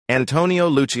Antonio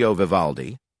Lucio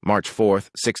Vivaldi, March 4,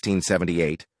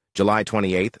 1678, July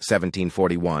 28,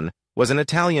 1741, was an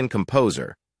Italian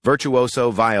composer,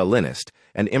 virtuoso violinist,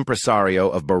 and impresario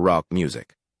of Baroque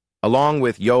music. Along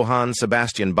with Johann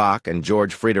Sebastian Bach and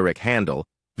George Friedrich Handel,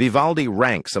 Vivaldi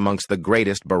ranks amongst the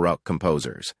greatest Baroque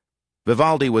composers.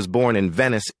 Vivaldi was born in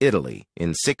Venice, Italy, in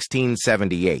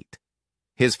 1678.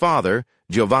 His father,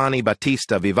 Giovanni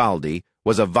Battista Vivaldi,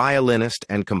 was a violinist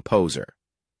and composer.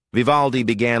 Vivaldi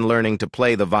began learning to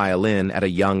play the violin at a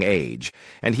young age,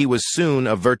 and he was soon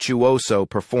a virtuoso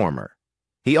performer.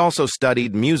 He also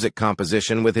studied music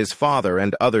composition with his father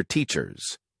and other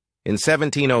teachers. In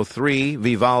 1703,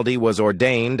 Vivaldi was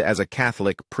ordained as a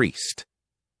Catholic priest.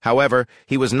 However,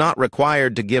 he was not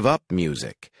required to give up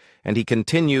music, and he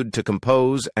continued to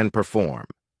compose and perform.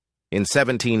 In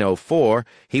 1704,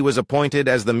 he was appointed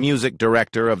as the music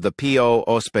director of the Pio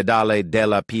Ospedale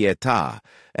della Pietà,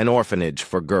 an orphanage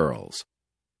for girls.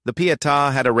 The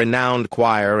Pietà had a renowned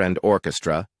choir and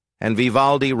orchestra, and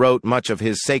Vivaldi wrote much of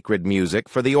his sacred music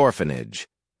for the orphanage.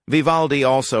 Vivaldi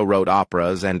also wrote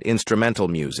operas and instrumental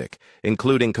music,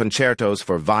 including concertos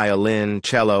for violin,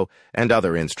 cello, and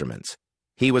other instruments.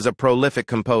 He was a prolific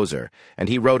composer, and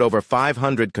he wrote over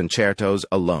 500 concertos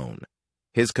alone.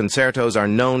 His concertos are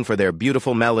known for their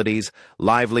beautiful melodies,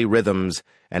 lively rhythms,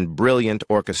 and brilliant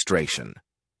orchestration.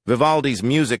 Vivaldi's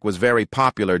music was very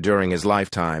popular during his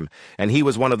lifetime, and he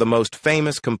was one of the most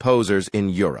famous composers in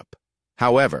Europe.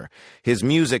 However, his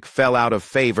music fell out of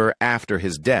favor after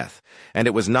his death, and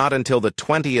it was not until the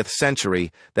 20th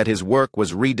century that his work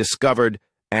was rediscovered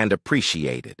and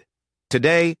appreciated.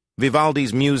 Today,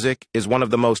 Vivaldi's music is one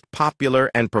of the most popular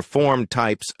and performed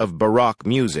types of Baroque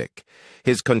music.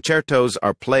 His concertos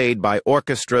are played by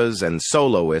orchestras and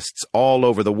soloists all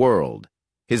over the world.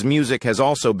 His music has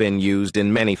also been used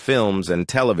in many films and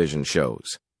television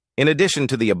shows. In addition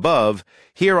to the above,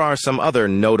 here are some other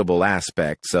notable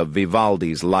aspects of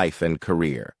Vivaldi's life and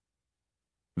career.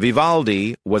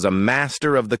 Vivaldi was a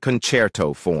master of the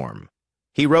concerto form.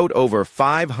 He wrote over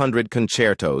 500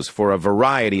 concertos for a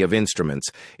variety of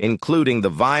instruments, including the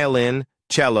violin,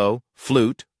 cello,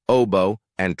 flute, oboe,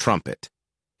 and trumpet.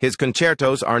 His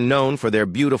concertos are known for their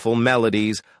beautiful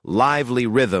melodies, lively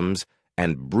rhythms,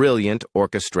 and brilliant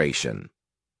orchestration.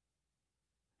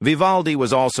 Vivaldi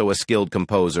was also a skilled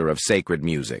composer of sacred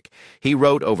music. He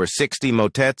wrote over 60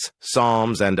 motets,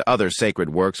 psalms, and other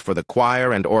sacred works for the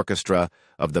choir and orchestra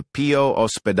of the Pio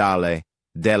Ospedale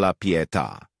della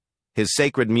Pietà. His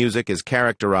sacred music is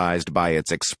characterized by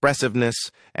its expressiveness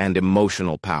and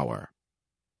emotional power.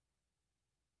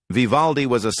 Vivaldi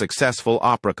was a successful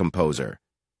opera composer.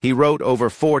 He wrote over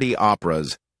 40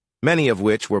 operas, many of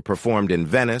which were performed in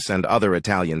Venice and other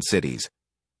Italian cities.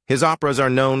 His operas are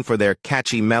known for their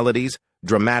catchy melodies,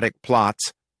 dramatic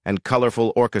plots, and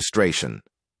colorful orchestration.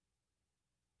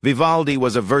 Vivaldi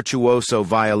was a virtuoso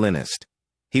violinist.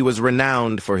 He was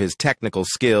renowned for his technical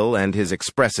skill and his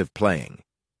expressive playing.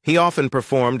 He often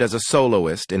performed as a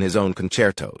soloist in his own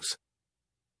concertos.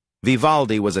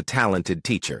 Vivaldi was a talented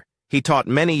teacher. He taught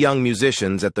many young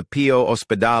musicians at the Pio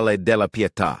Ospedale della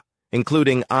Pietà,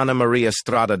 including Anna Maria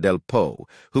Strada del Po,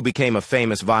 who became a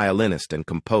famous violinist and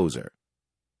composer.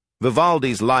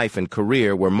 Vivaldi's life and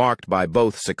career were marked by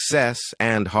both success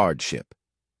and hardship.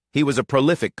 He was a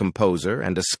prolific composer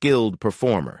and a skilled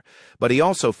performer, but he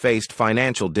also faced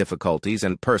financial difficulties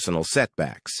and personal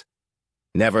setbacks.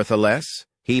 Nevertheless,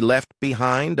 he left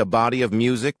behind a body of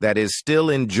music that is still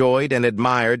enjoyed and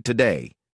admired today.